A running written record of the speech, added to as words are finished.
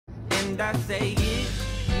And I say it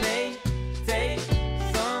may take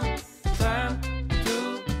some time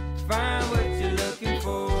to find what you're looking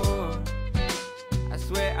for. I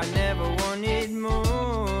swear I never wanted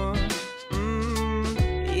more.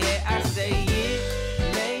 Yeah, I say it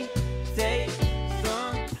may take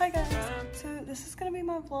some. Hi guys, so this is gonna be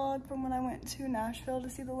my vlog from when I went to Nashville to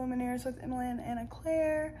see the Lumineers with Emilee and Anna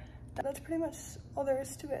Claire. That's pretty much all there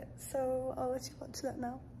is to it, so I'll let you watch that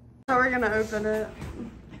now. So we're gonna open it.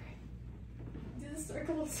 Do the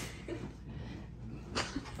circles.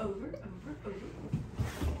 Over.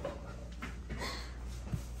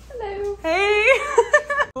 Hello. Hey!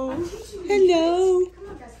 Hello! Come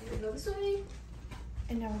on guys, we're gonna go this way.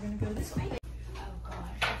 And now we're gonna go this way. Oh gosh,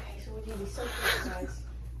 okay, so we're gonna be so close, guys.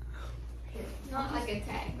 Here. Not like a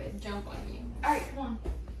tag, but jump on you. Alright, come on.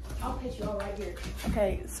 I'll pet you all right here.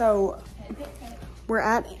 Okay, so we're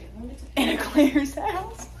at Anna Claire's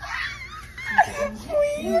house.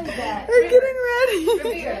 We're getting ready.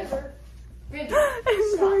 And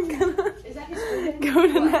we're gonna go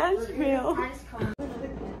to Nashville.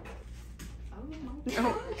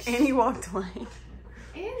 Oh, Annie walked away.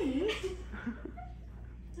 Annie?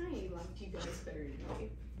 I loved you guys better than me.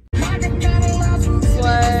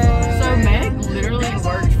 So Meg literally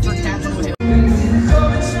worked for Capitol Hill.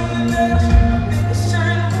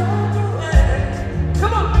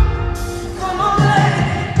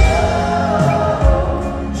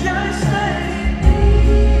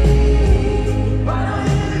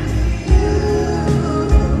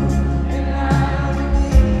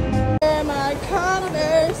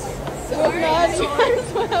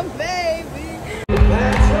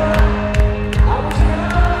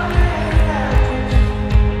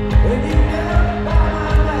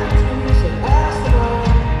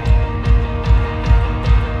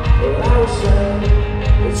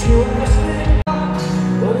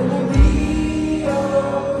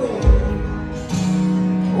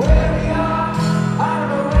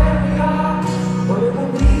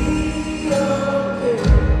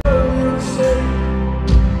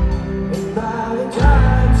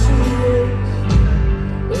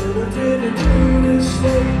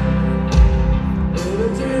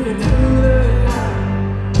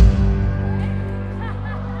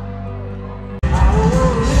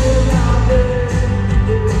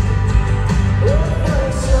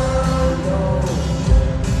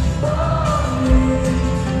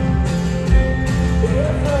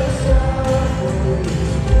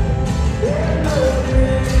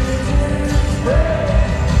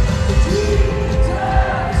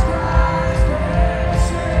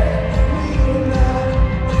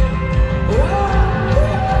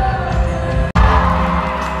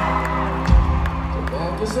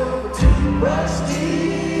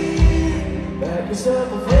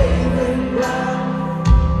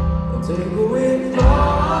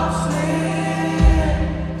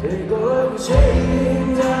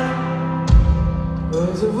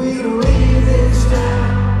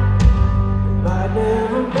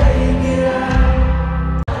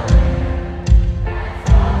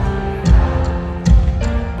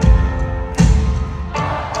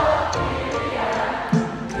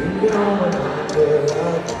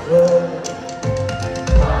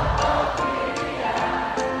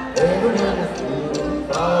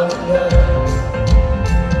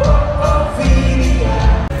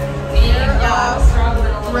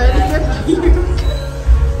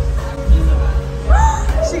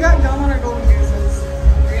 She got gum on her golden gooses.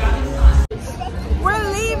 We're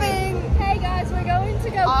leaving. Hey guys, we're going to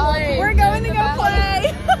go play. We're going to go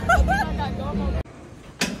play.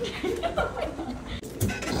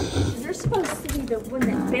 You're supposed to be the one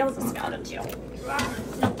that bails us out of jail.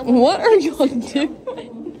 What are y'all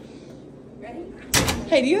doing? Ready?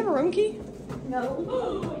 Hey, do you have a room key? No.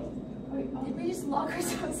 Did we just lock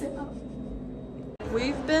ourselves out?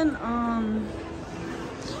 We've been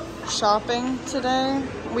shopping today.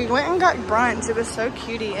 We went and got brunch. It was so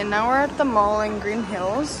cutie, and now we're at the mall in Green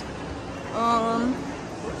Hills.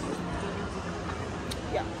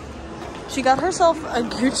 Yeah. She got herself a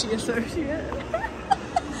Gucci associate.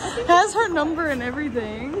 Has her number and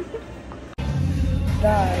everything.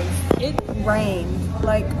 Guys, it rained,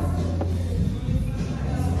 like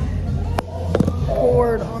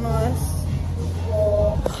poured on us.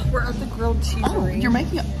 We're at the grilled cheesery. Oh, you're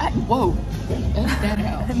making a whoa. Edit that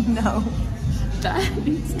out. No. That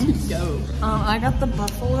needs to go. I got the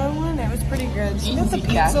buffalo one. It was pretty good. She got the Easy,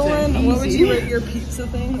 pizza Captain, one. What would easy. you rate your pizza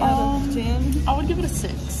thing out of 10? I would give it a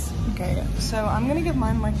 6. Okay, so I'm gonna give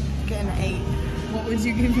mine like an 8. What would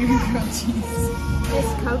you give your grilled cheese? This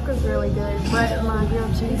Coke was really good, but my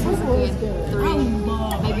grilled cheese was a good 3,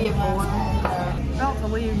 maybe a 4. I don't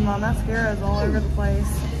believe my mascara is all over the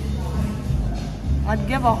place. I'd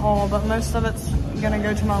give a haul, but most of it's gonna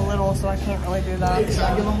go to my little, so I can't really do that. Should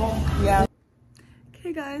I give a haul? Yeah.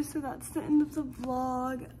 Okay guys, so that's the end of the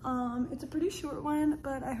vlog. It's a pretty short one,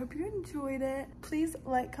 but I hope you enjoyed it. Please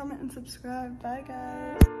like, comment, and subscribe. Bye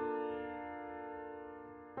guys.